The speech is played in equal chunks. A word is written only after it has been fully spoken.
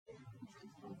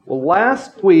Well,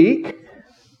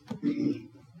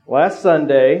 last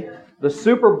Sunday, the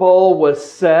Super Bowl was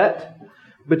set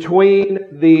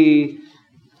between the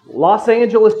Los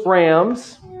Angeles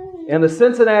Rams and the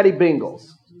Cincinnati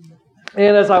Bengals.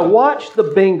 And as I watched the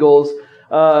Bengals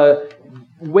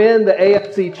win the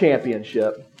AFC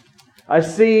Championship, I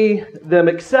see them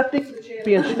accepting the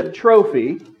championship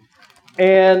trophy,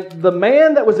 and the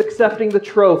man that was accepting the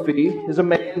trophy is a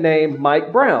man named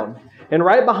Mike Brown. And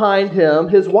right behind him,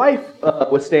 his wife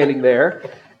was standing there,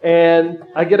 and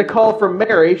I get a call from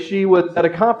Mary. She was at a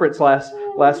conference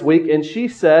last week, and she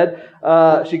said,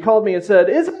 she called me and said,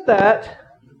 "Isn't that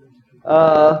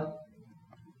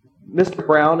Mr.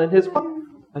 Brown and his wife?"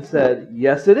 I said,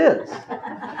 "Yes, it is."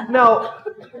 Now,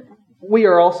 we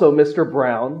are also Mr.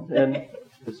 Brown and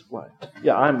his wife.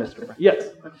 Yeah, I'm Mr. Brown. Yes.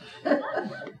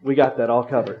 We got that all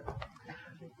covered.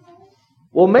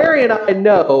 Well, Mary and I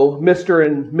know Mr.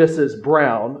 and Mrs.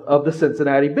 Brown of the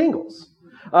Cincinnati Bengals.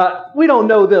 We don't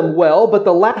know them well, but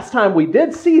the last time we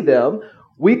did see them,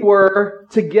 we were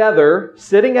together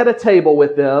sitting at a table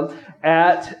with them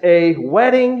at a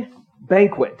wedding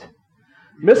banquet.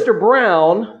 Mr.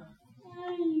 Brown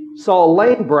saw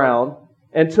Lane Brown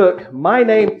and took my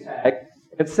name tag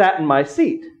and sat in my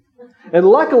seat. And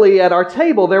luckily at our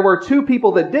table, there were two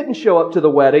people that didn't show up to the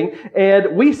wedding,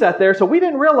 and we sat there, so we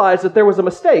didn't realize that there was a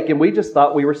mistake, and we just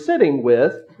thought we were sitting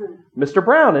with Mr.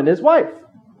 Brown and his wife.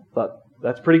 Thought,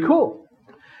 that's pretty cool.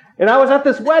 And I was at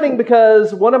this wedding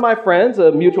because one of my friends,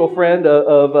 a mutual friend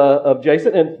of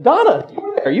Jason, and Donna, you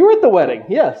were there. You were at the wedding.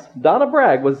 Yes, Donna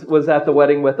Bragg was at the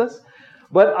wedding with us.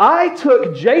 But I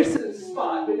took Jason's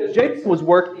spot because Jason was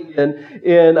working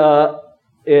in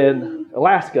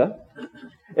Alaska.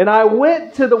 And I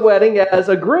went to the wedding as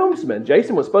a groomsman.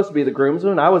 Jason was supposed to be the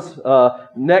groomsman. I was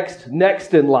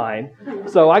next in line.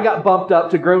 So I got bumped up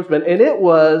to groomsman, and it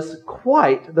was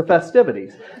quite the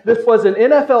festivities. This was an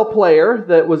NFL player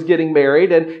that was getting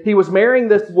married, and he was marrying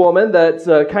this woman that's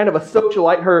kind of a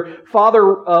socialite. Her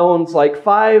father owns like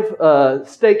 5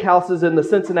 steakhouses in the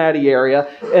Cincinnati area,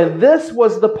 and this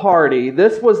was the party.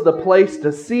 This was the place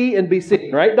to see and be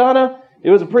seen. Right, Donna? It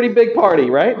was a pretty big party,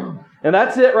 right? And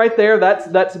that's it right there.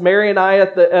 That's Mary and I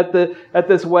at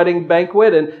this wedding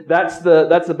banquet, and that's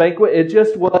the banquet. It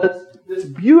just was this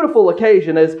beautiful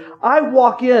occasion. As I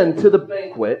walk into the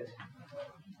banquet,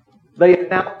 they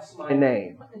announce my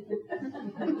name,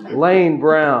 Lane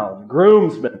Brown,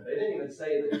 groomsman. They didn't even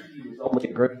say that he was only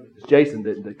a groomsman. Jason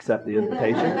didn't accept the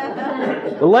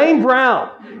invitation. Lane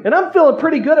Brown. And I'm feeling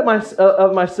pretty good of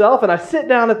myself, and I sit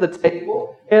down at the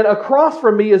table, and across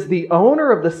from me is the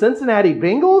owner of the Cincinnati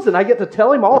Bengals, and I get to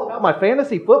tell him all about my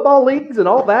fantasy football leagues and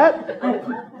all that.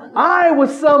 I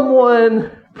was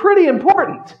someone pretty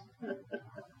important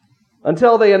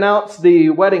until they announce the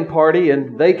wedding party,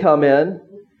 and they come in,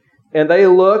 and they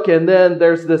look, and then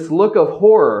there's this look of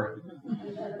horror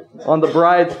on the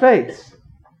bride's face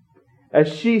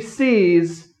as she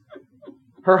sees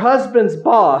her husband's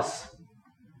boss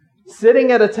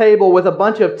sitting at a table with a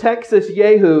bunch of Texas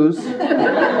yahoos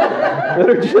that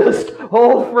are just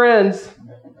old friends.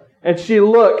 And she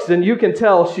looks, and you can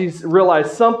tell she's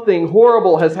realized something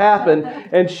horrible has happened.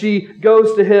 And she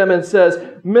goes to him and says,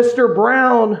 "Mr.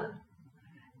 Brown,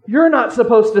 you're not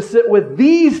supposed to sit with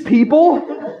these people.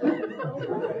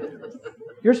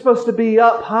 You're supposed to be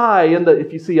up high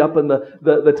if you see up in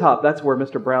the top, that's where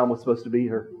Mr. Brown was supposed to be,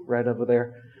 right over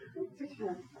there."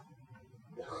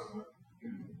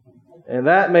 And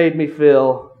that made me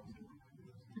feel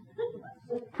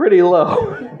pretty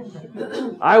low.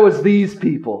 I was these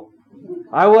people.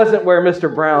 I wasn't where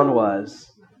Mr. Brown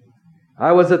was.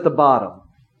 I was at the bottom.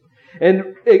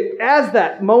 And as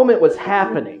that moment was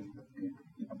happening,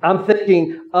 I'm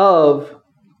thinking of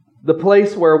the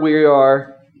place where we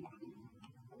are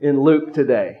in Luke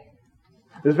today.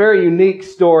 This very unique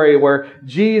story where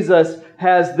Jesus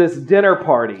has this dinner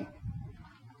party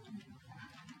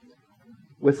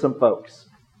with some folks.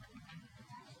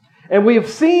 And we've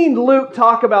seen Luke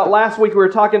talk about, last week we were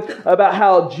talking about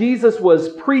how Jesus was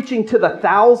preaching to the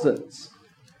thousands.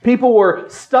 People were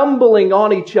stumbling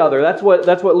on each other. That's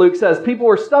what Luke says. People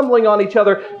were stumbling on each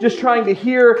other just trying to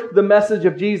hear the message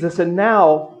of Jesus. And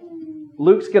now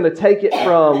Luke's going to take it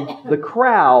from the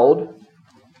crowd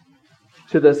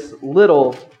to this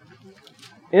little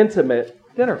intimate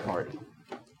dinner party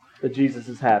that Jesus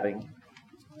is having,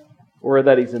 or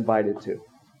that he's invited to.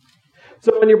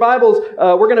 So in your Bibles,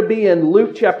 we're going to be in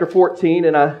Luke chapter 14,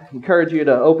 and I encourage you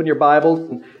to open your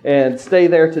Bibles and stay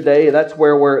there today. That's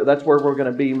where we're going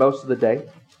to be most of the day.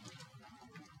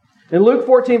 In Luke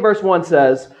 14, verse 1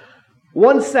 says,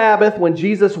 "One Sabbath when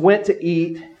Jesus went to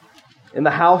eat in the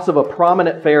house of a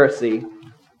prominent Pharisee,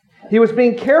 He was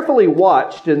being carefully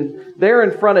watched, and there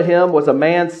in front of him was a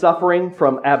man suffering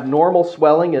from abnormal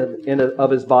swelling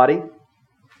of his body.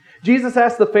 Jesus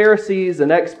asked the Pharisees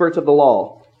and experts of the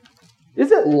law, "Is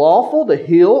it lawful to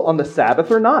heal on the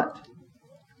Sabbath or not?"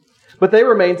 But they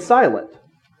remained silent.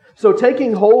 So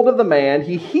taking hold of the man,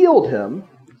 he healed him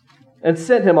and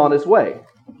sent him on his way.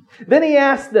 Then he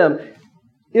asked them,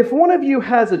 "If one of you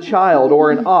has a child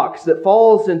or an ox that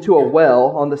falls into a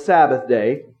well on the Sabbath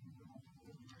day,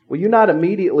 will you not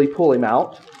immediately pull him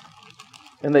out?"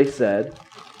 And they said,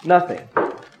 "Nothing."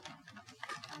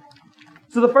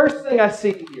 So the first thing I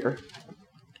see here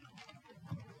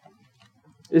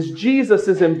is Jesus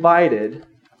is invited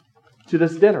to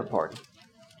this dinner party.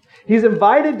 He's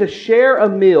invited to share a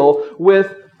meal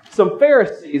with some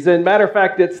Pharisees. And matter of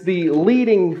fact, it's the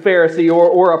leading Pharisee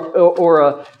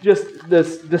or just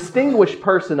this distinguished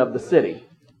person of the city.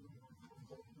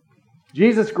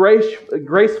 Jesus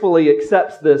gracefully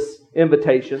accepts this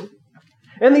invitation.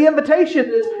 And the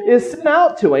invitation is sent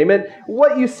out to him. And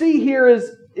what you see here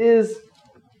is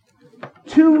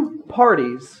two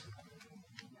parties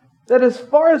that, as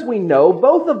far as we know,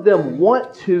 both of them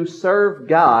want to serve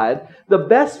God the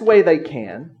best way they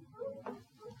can.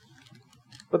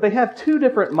 But they have two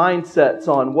different mindsets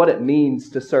on what it means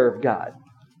to serve God,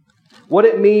 what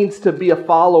it means to be a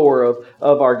follower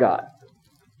of our God.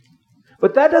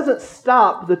 But that doesn't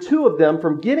stop the two of them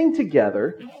from getting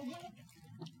together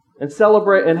and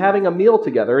celebrate and having a meal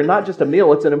together. And not just a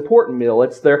meal, it's an important meal.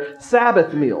 It's their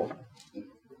Sabbath meal.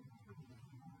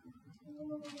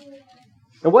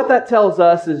 And what that tells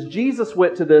us is Jesus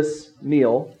went to this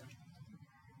meal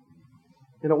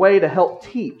in a way to help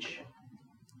teach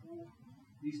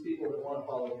these people that want to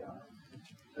follow God.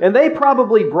 And they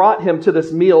probably brought him to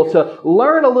this meal to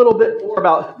learn a little bit more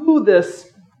about who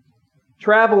this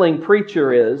traveling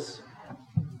preacher is,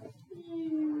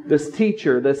 this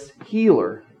teacher, this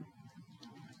healer.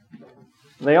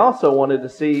 And they also wanted to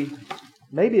see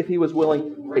maybe if he was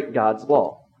willing to break God's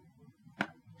law.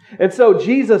 And so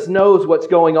Jesus knows what's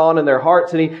going on in their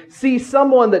hearts, and he sees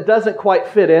someone that doesn't quite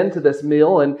fit into this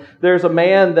meal. And there's a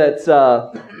man that's,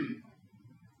 your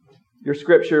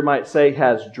scripture might say,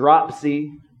 has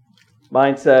dropsy.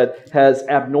 Mine said has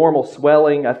abnormal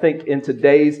swelling. I think in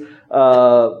today's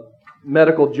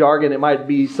medical jargon, it might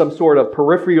be some sort of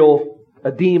peripheral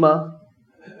edema.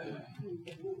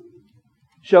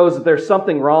 Shows that there's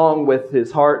something wrong with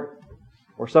his heart,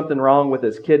 or something wrong with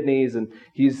his kidneys, and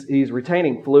he's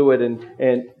retaining fluid,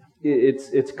 and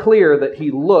it's clear that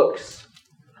he looks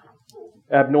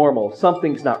abnormal.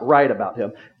 Something's not right about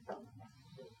him.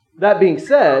 That being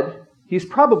said, he's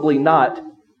probably not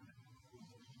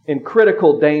in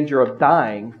critical danger of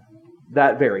dying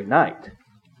that very night.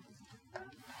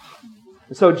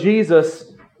 And so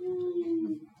Jesus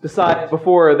decides,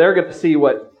 before they're going to see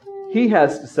what he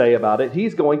has to say about it,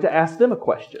 he's going to ask them a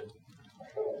question.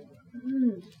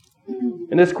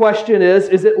 And this question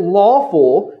is it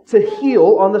lawful to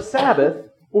heal on the Sabbath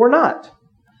or not?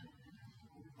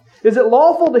 Is it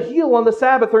lawful to heal on the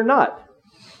Sabbath or not?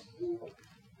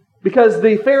 Because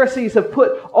the Pharisees have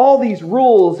put all these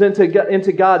rules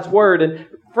into God's Word, and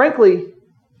frankly,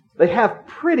 they have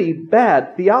pretty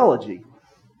bad theology.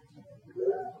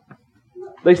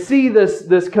 They see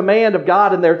this command of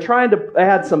God, and they're trying to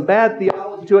add some bad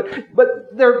theology to it.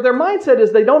 But their mindset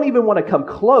is they don't even want to come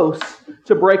close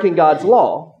to breaking God's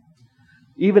law,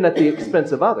 even at the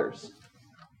expense of others.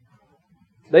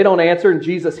 They don't answer, and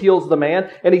Jesus heals the man,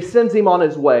 and he sends him on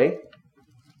his way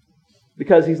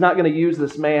because he's not going to use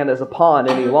this man as a pawn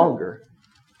any longer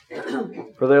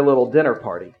for their little dinner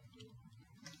party.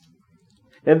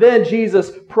 And then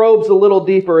Jesus probes a little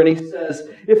deeper, and he says,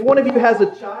 "If one of you has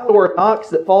a child or an ox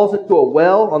that falls into a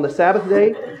well on the Sabbath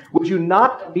day, would you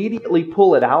not immediately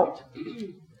pull it out?"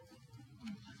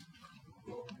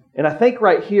 And I think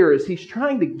right here is he's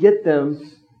trying to get them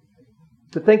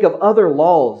to think of other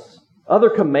laws, other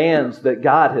commands that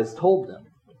God has told them.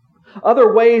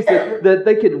 Other ways that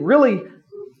they could really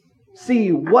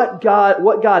see what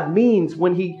God means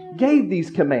when he gave these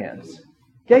commands,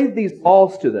 gave these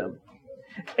laws to them.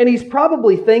 And he's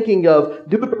probably thinking of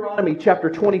Deuteronomy chapter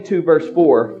 22, verse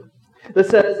 4, that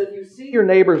says, "If you see your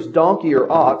neighbor's donkey or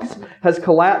ox has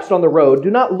collapsed on the road, do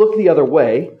not look the other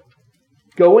way.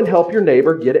 Go and help your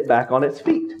neighbor get it back on its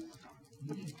feet."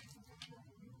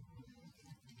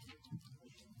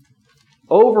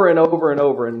 Over and over and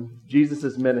over in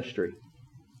Jesus' ministry,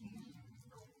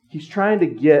 he's trying to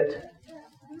get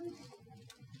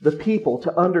the people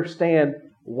to understand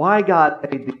why God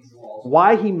made these laws,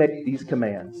 why he made these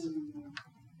commands.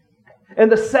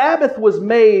 And the Sabbath was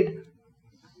made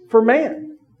for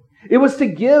man. It was to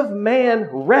give man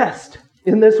rest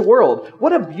in this world.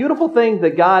 What a beautiful thing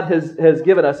that God has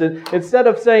given us. And instead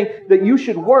of saying that you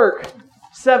should work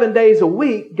 7 days a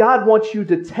week, God wants you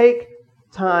to take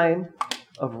time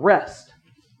of rest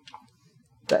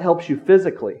that helps you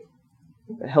physically,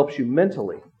 that helps you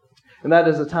mentally. And that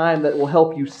is a time that will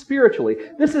help you spiritually.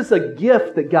 This is a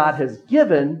gift that God has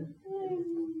given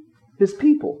His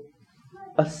people,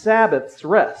 a Sabbath's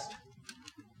rest.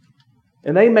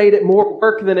 And they made it more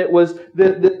work than it was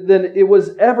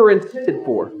ever intended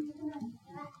for.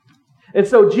 And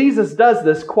so Jesus does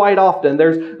this quite often.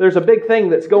 There's a big thing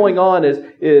that's going on is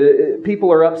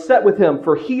people are upset with Him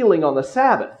for healing on the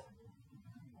Sabbath.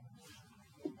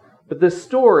 But this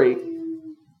story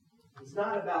is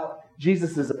not about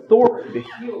Jesus' authority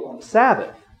to heal on the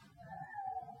Sabbath.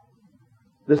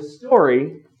 The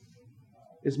story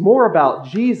is more about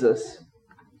Jesus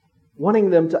wanting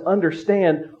them to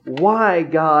understand why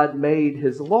God made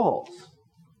His laws,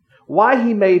 why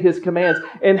He made His commands,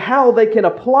 and how they can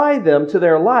apply them to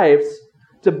their lives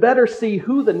to better see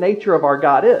who the nature of our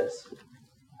God is.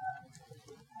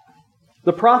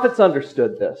 The prophets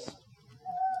understood this.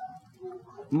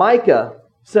 Micah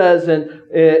says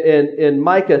in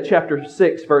Micah chapter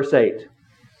 6, verse 8,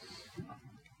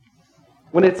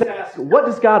 when it's asked, what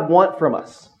does God want from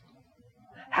us?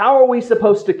 How are we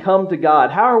supposed to come to God?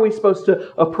 How are we supposed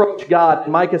to approach God?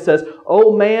 And Micah says,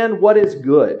 "Oh man, what is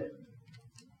good?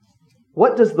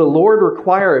 What does the Lord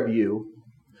require of you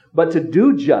but to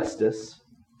do justice,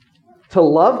 to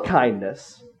love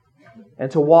kindness,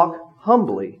 and to walk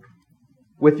humbly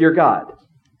with your God?"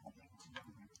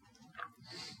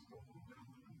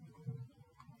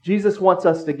 Jesus wants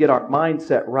us to get our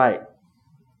mindset right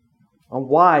on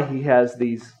why He has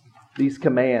these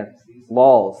commands, these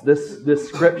laws, this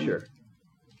scripture.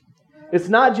 It's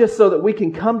not just so that we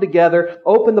can come together,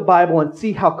 open the Bible, and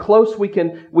see how close we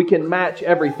can match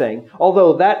everything.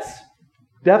 Although that's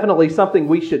definitely something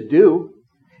we should do.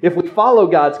 If we follow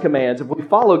God's commands, if we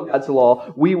follow God's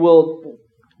law, we will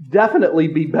definitely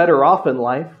be better off in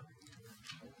life.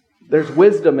 There's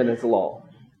wisdom in His law.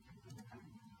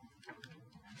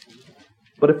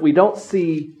 But if we don't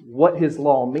see what His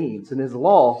law means, and His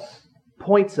law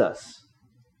points us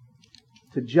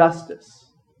to justice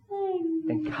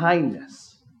and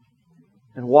kindness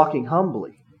and walking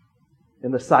humbly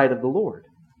in the sight of the Lord.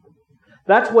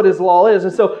 That's what His law is.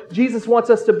 And so Jesus wants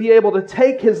us to be able to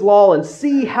take His law and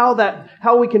see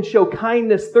how we can show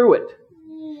kindness through it,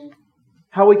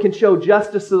 how we can show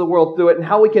justice to the world through it, and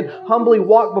how we can humbly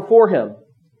walk before Him.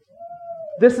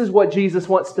 This is what Jesus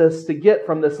wants us to get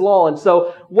from this law. And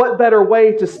so what better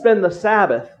way to spend the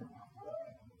Sabbath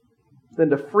than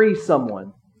to free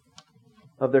someone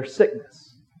of their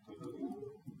sickness?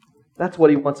 That's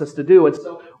what He wants us to do. And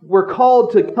so we're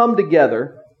called to come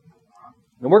together,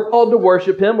 and we're called to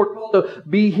worship Him. We're called to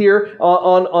be here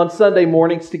on Sunday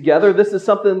mornings together. This is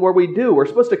something where we do. We're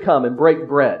supposed to come and break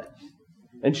bread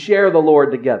and share the Lord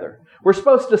together. We're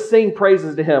supposed to sing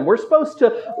praises to Him. We're supposed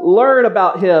to learn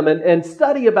about Him and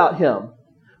study about Him.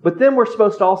 But then we're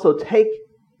supposed to also take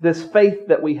this faith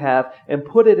that we have and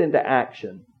put it into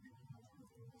action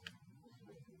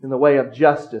in the way of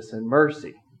justice and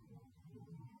mercy,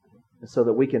 and so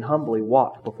that we can humbly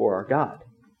walk before our God.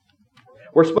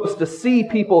 We're supposed to see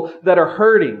people that are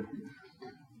hurting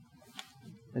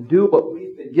and do what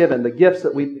we've been given, the gifts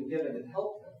that we've been given, and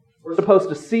help them. We're supposed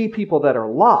to see people that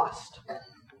are lost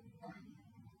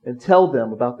and tell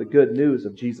them about the good news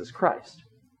of Jesus Christ.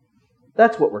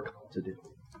 That's what we're called to do.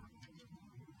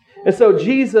 And so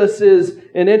Jesus is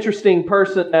an interesting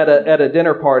person at a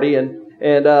dinner party. And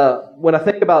when I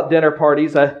think about dinner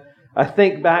parties, I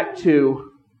think back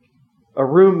to a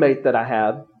roommate that I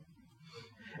had.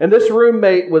 And this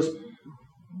roommate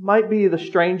might be the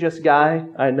strangest guy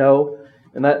I know.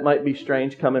 And that might be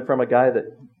strange coming from a guy that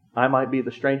I might be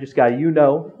the strangest guy you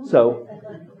know. So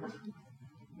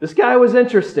this guy was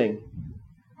interesting.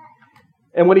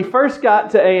 And when he first got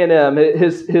to A&M,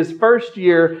 his first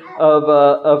year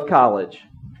of college,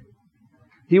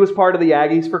 he was part of the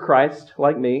Aggies for Christ,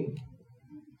 like me.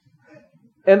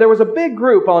 And there was a big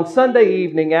group on Sunday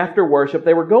evening after worship.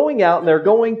 They were going out and they're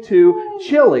going to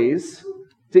Chili's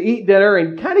to eat dinner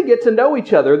and kind of get to know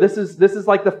each other. This is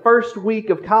like the first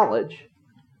week of college.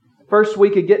 First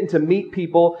week of getting to meet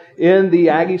people in the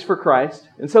Aggies for Christ.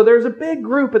 And so there's a big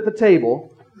group at the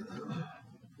table.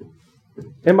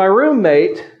 And my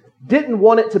roommate didn't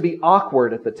want it to be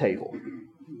awkward at the table.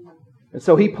 And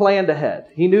so he planned ahead.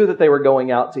 He knew that they were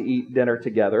going out to eat dinner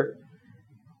together.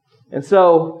 And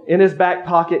so in his back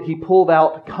pocket, he pulled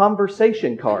out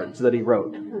conversation cards that he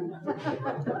wrote.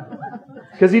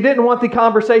 because he didn't want the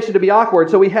conversation to be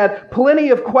awkward. So he had plenty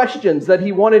of questions that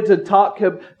he wanted to talk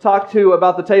to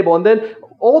about the table. And then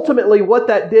ultimately what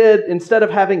that did, instead of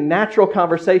having natural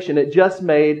conversation, it just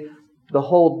made the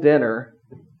whole dinner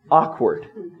awkward.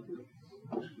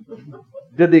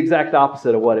 Did the exact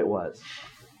opposite of what it was.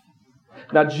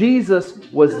 Now, Jesus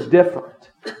was different.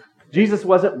 Jesus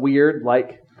wasn't weird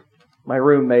like my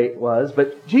roommate was,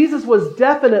 but Jesus was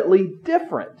definitely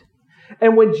different.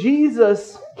 And when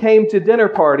Jesus came to dinner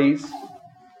parties,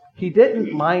 he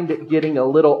didn't mind it getting a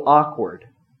little awkward.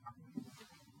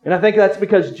 And I think that's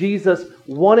because Jesus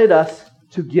wanted us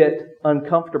to get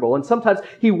uncomfortable. And sometimes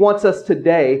he wants us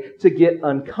today to get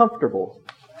uncomfortable.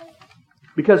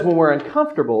 Because when we're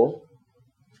uncomfortable,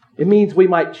 it means we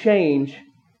might change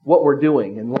what we're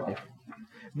doing in life.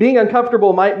 Being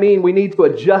uncomfortable might mean we need to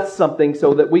adjust something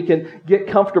so that we can get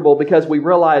comfortable because we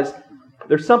realize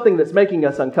there's something that's making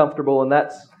us uncomfortable, and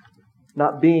that's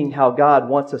not being how God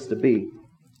wants us to be.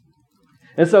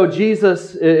 And so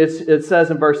Jesus, it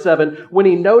says in verse 7, when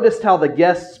he noticed how the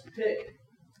guests picked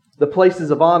the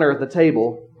places of honor at the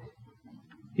table,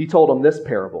 he told them this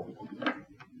parable.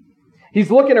 He's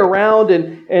looking around,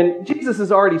 and Jesus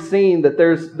has already seen that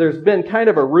there's been kind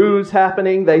of a ruse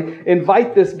happening. They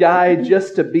invite this guy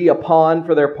just to be a pawn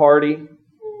for their party.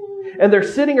 And they're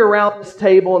sitting around this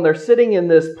table, and they're sitting in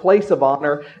this place of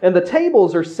honor. And the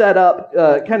tables are set up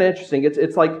kind of interesting.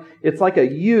 It's like a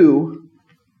U.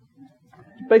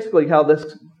 Basically how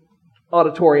this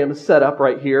auditorium is set up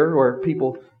right here, where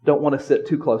people don't want to sit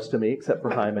too close to me, except for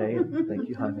Jaime. Thank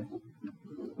you, Jaime.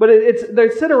 But they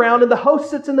sit around, and the host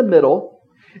sits in the middle,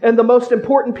 and the most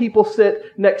important people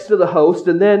sit next to the host,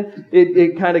 and then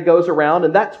it kind of goes around,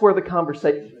 and that's where the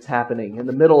conversation is happening, in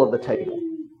the middle of the table.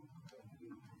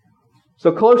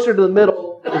 So closer to the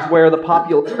middle is where the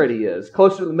popularity is.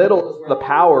 Closer to the middle is where the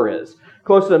power is.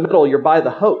 Closer to the middle, you're by the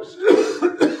host,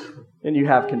 and you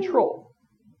have control.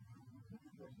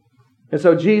 And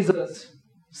so Jesus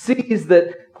sees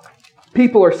that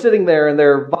people are sitting there and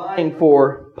they're vying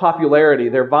for popularity.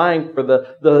 They're vying for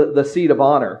the seat of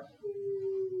honor.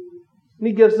 And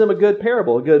he gives them a good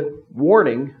parable, a good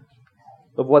warning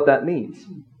of what that means.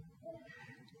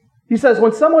 He says,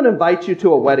 when someone invites you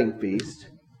to a wedding feast,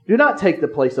 do not take the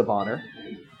place of honor.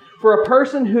 For a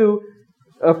person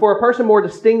more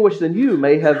distinguished than you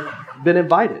may have been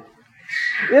invited.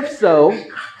 If so,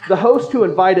 the host who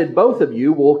invited both of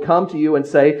you will come to you and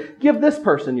say, give this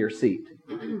person your seat.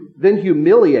 Then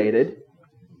humiliated,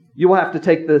 you will have to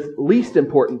take the least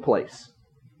important place.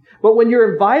 But when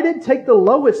you're invited, take the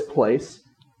lowest place,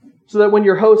 so that when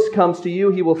your host comes to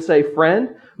you, he will say,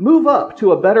 friend, move up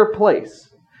to a better place.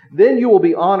 Then you will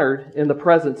be honored in the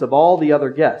presence of all the other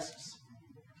guests.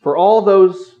 For all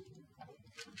those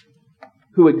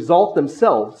who exalt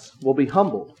themselves will be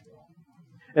humbled,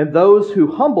 and those who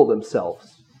humble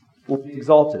themselves will be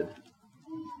exalted.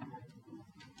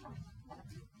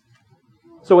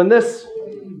 So in this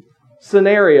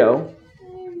scenario,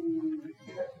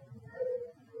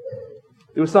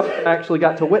 it was something I actually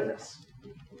got to witness.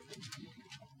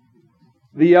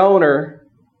 The owner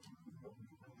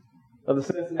of the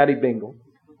Cincinnati Bengal,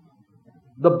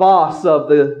 the boss of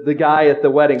the guy at the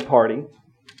wedding party,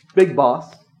 big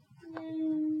boss,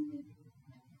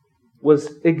 was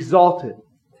exalted,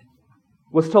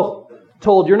 was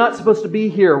told you're not supposed to be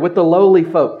here with the lowly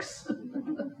folks.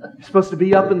 You're supposed to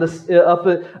be up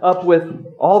with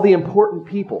all the important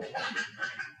people.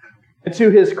 And to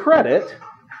his credit,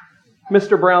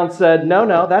 Mr. Brown said,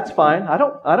 "No, that's fine. I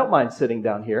don't mind sitting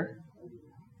down here."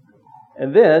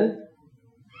 And then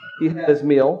he had his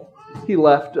meal. He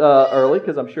left early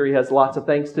because I'm sure he has lots of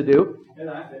things to do. And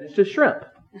I finished his shrimp.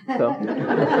 So,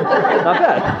 not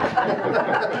bad.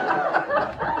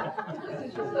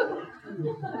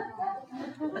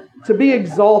 To be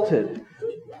exalted.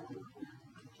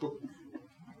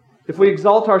 If we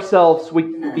exalt ourselves, we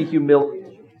can be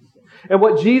humiliated. And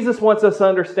what Jesus wants us to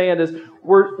understand is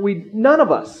none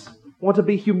of us want to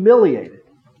be humiliated.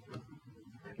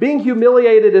 Being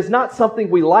humiliated is not something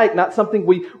we like, not something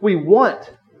we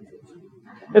want.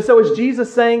 And so is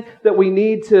Jesus saying that we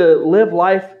need to live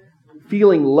life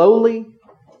feeling lowly,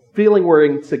 feeling we're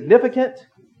insignificant?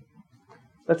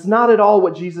 That's not at all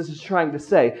what Jesus is trying to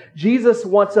say. Jesus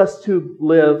wants us to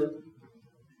live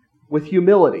with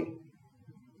humility.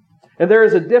 And there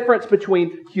is a difference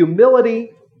between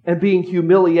humility and being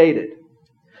humiliated.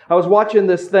 I was watching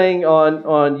this thing on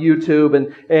YouTube,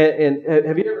 and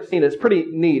have you ever seen it? It's pretty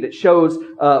neat. It shows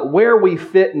where we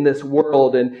fit in this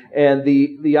world, and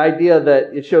the idea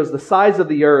that it shows the size of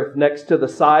the earth next to the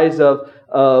size of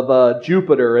of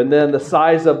Jupiter, and then the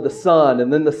size of the sun,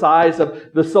 and then the size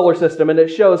of the solar system, and it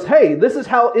shows, hey, this is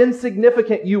how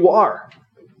insignificant you are.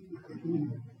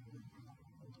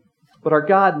 But our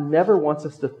God never wants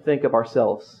us to think of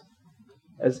ourselves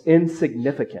as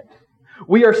insignificant.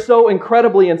 We are so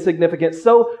incredibly insignificant,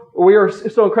 we are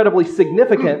so incredibly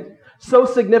significant, so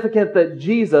significant that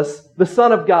Jesus, the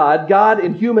Son of God, God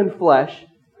in human flesh,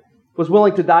 was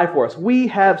willing to die for us. We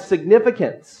have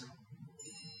significance.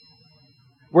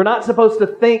 We're not supposed to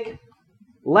think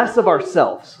less of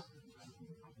ourselves.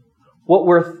 What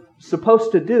we're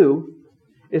supposed to do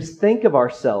is think of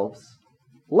ourselves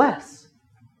less.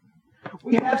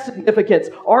 We have significance.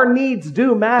 Our needs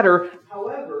do matter.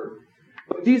 However,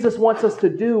 what Jesus wants us to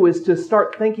do is to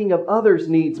start thinking of others'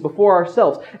 needs before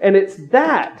ourselves. And it's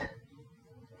that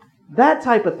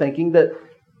type of thinking that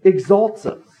exalts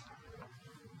us.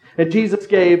 And Jesus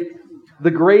gave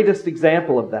the greatest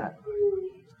example of that.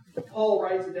 And Paul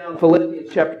writes it down in Philippians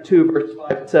chapter 2, verse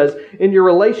 5. It says, in your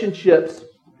relationships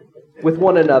with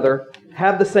one another,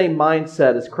 have the same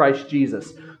mindset as Christ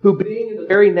Jesus, who being in the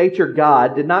very nature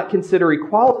God, did not consider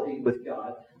equality with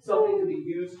God something to be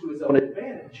used to his own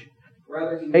advantage.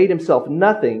 Rather, he made himself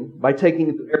nothing by taking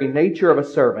the very nature of a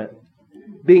servant.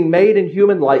 Being made in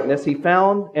human likeness, being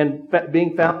found in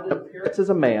appearance as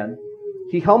a man,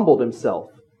 he humbled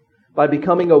himself by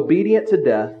becoming obedient to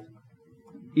death,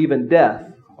 even death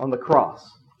on the cross.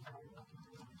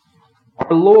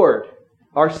 Our Lord,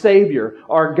 our Savior,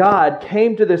 our God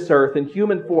came to this earth in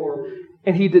human form,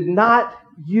 and he did not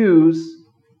use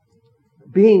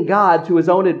being God to his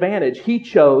own advantage. He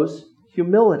chose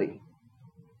humility.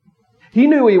 He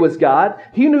knew he was God.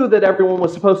 He knew that everyone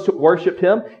was supposed to worship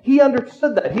him. He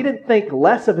understood that. He didn't think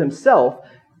less of himself,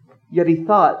 yet he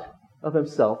thought of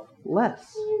himself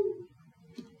less.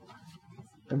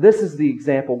 And this is the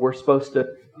example we're supposed to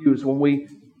use when we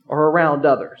are around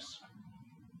others.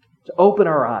 To open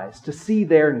our eyes, to see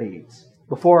their needs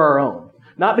before our own.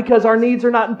 Not because our needs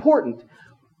are not important,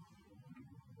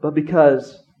 but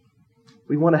because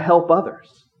we want to help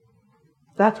others.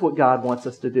 That's what God wants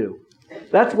us to do.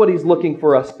 That's what he's looking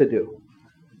for us to do.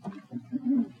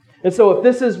 And so if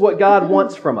this is what God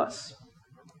wants from us,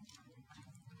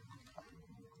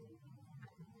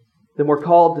 then we're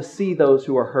called to see those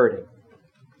who are hurting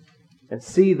and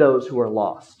see those who are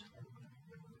lost.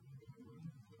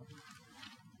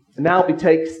 And now he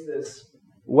takes this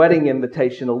wedding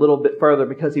invitation a little bit further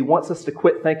because he wants us to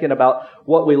quit thinking about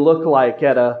what we look like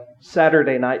at a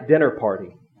Saturday night dinner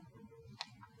party.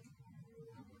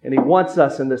 And he wants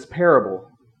us in this parable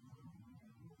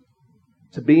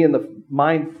to be in the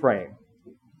mind frame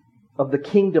of the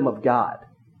kingdom of God.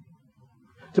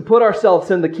 To put ourselves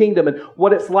in the kingdom and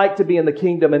what it's like to be in the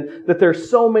kingdom, and that there's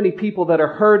so many people that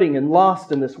are hurting and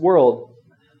lost in this world.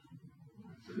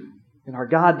 And our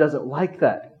God doesn't like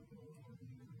that.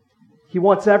 He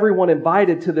wants everyone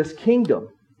invited to this kingdom.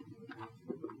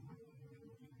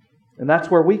 And that's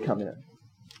where we come in.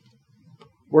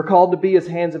 We're called to be his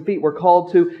hands and feet. We're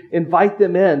called to invite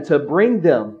them in, to bring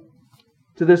them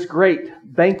to this great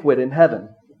banquet in heaven.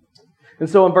 And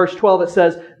so in verse 12 it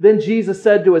says, then Jesus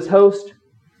said to his host,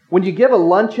 when you give a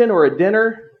luncheon or a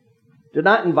dinner, do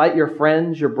not invite your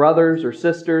friends, your brothers or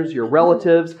sisters, your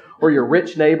relatives, or your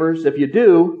rich neighbors. If you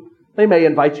do, they may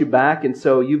invite you back, and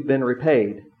so you've been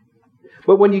repaid.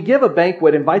 But when you give a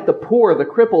banquet, invite the poor, the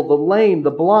crippled, the lame,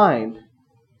 the blind,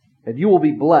 and you will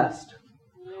be blessed.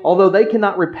 Although they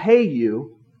cannot repay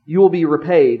you, you will be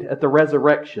repaid at the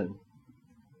resurrection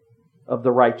of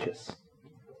the righteous.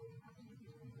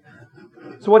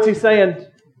 So what's he saying?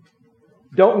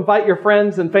 Don't invite your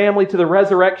friends and family to the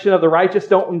resurrection of the righteous.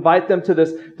 Don't invite them to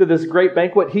this great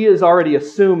banquet. He is already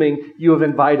assuming you have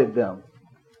invited them.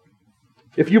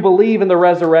 If you believe in the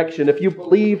resurrection, if you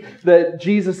believe that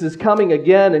Jesus is coming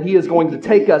again and he is going to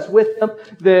take us with him,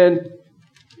 then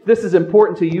this is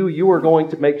important to you. You are going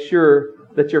to make sure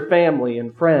that your family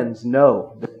and friends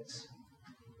know this.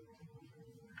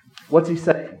 What's he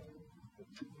saying?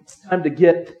 It's time to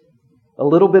get a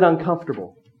little bit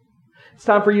uncomfortable. It's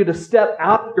time for you to step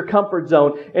out of your comfort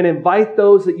zone and invite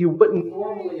those that you wouldn't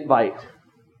normally invite.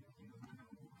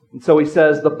 And so he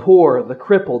says, the poor, the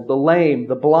crippled, the lame,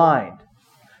 the blind.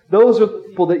 Those are the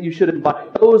people that you should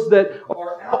invite. Those that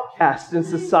are outcasts in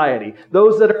society.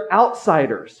 Those that are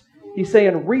outsiders. He's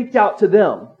saying, reach out to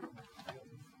them.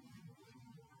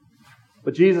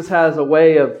 But Jesus has a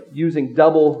way of using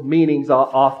double meanings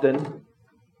often.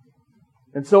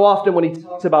 And so often when he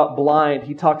talks about blind,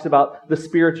 he talks about the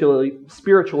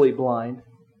spiritually blind.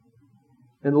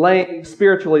 And lame,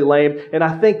 spiritually lame. And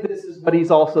I think this is what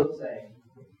he's also saying.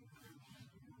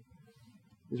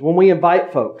 Is when we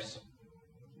invite folks,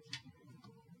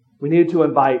 We need to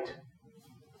invite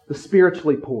the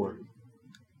spiritually poor.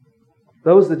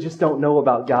 Those that just don't know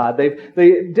about God. They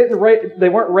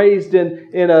weren't raised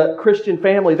in a Christian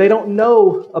family. They don't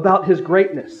know about His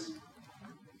greatness.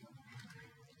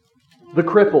 The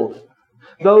crippled.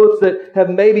 Those that have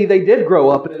maybe they did grow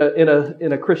up in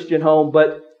a Christian home,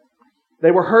 but they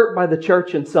were hurt by the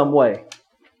church in some way.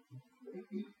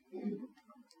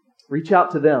 Reach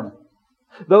out to them.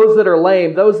 Those that are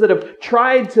lame, those that have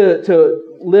tried to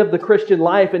live the Christian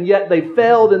life and yet they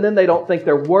failed and then they don't think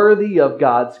they're worthy of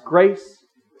God's grace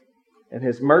and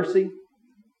His mercy.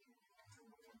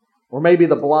 Or maybe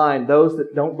the blind, those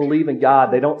that don't believe in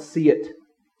God, they don't see it.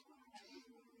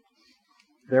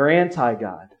 They're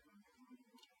anti-God.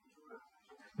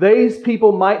 These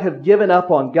people might have given up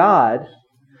on God,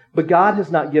 but God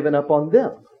has not given up on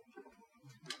them.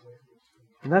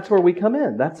 And that's where we come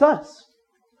in. That's us.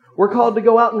 We're called to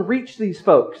go out and reach these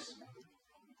folks.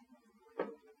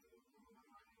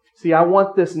 See, I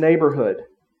want this neighborhood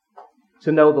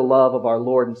to know the love of our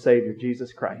Lord and Savior,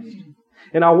 Jesus Christ.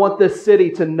 And I want this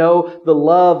city to know the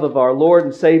love of our Lord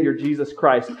and Savior, Jesus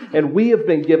Christ. And we have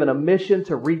been given a mission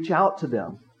to reach out to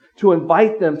them, to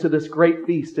invite them to this great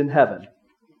feast in heaven.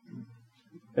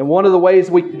 And one of the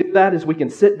ways we can do that is we can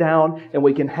sit down and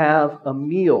we can have a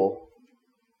meal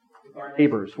with our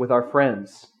neighbors, with our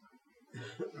friends,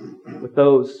 with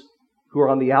those who are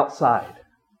on the outside.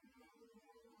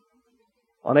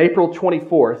 On April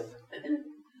 24th,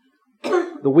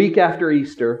 the week after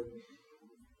Easter,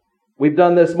 we've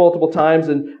done this multiple times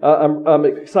and I'm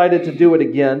excited to do it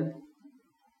again.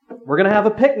 We're going to have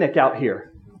a picnic out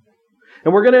here.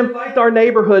 And we're going to invite our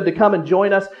neighborhood to come and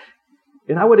join us.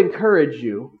 And I would encourage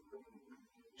you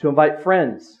to invite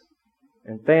friends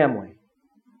and family.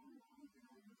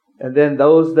 And then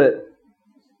those that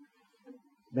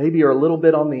maybe are a little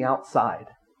bit on the outside.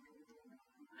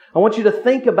 I want you to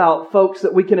think about folks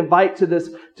that we can invite to this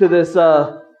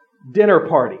dinner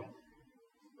party.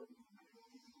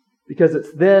 Because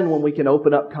it's then when we can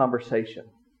open up conversation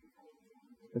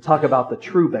and talk about the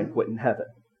true banquet in heaven.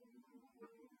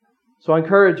 So I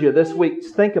encourage you this week to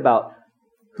think about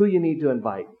who you need to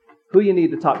invite, who you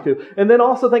need to talk to. And then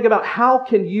also think about how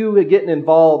can you get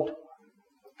involved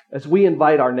as we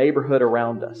invite our neighborhood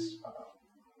around us.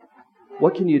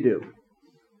 What can you do?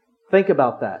 Think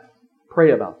about that.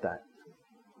 Pray about that.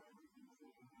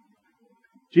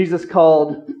 Jesus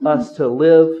called us to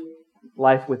live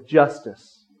life with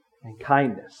justice and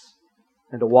kindness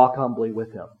and to walk humbly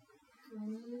with Him.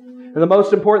 And the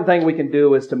most important thing we can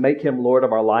do is to make Him Lord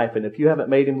of our life. And if you haven't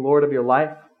made Him Lord of your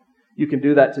life, you can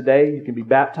do that today. You can be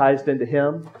baptized into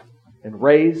Him and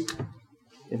raised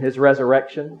in His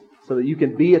resurrection so that you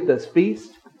can be at this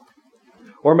feast.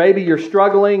 Or maybe you're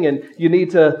struggling and you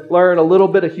need to learn a little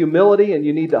bit of humility and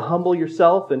you need to humble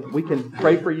yourself, and we can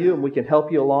pray for you and we can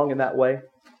help you along in that way.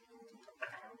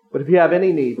 But if you have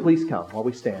any need, please come while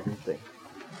we stand and sing.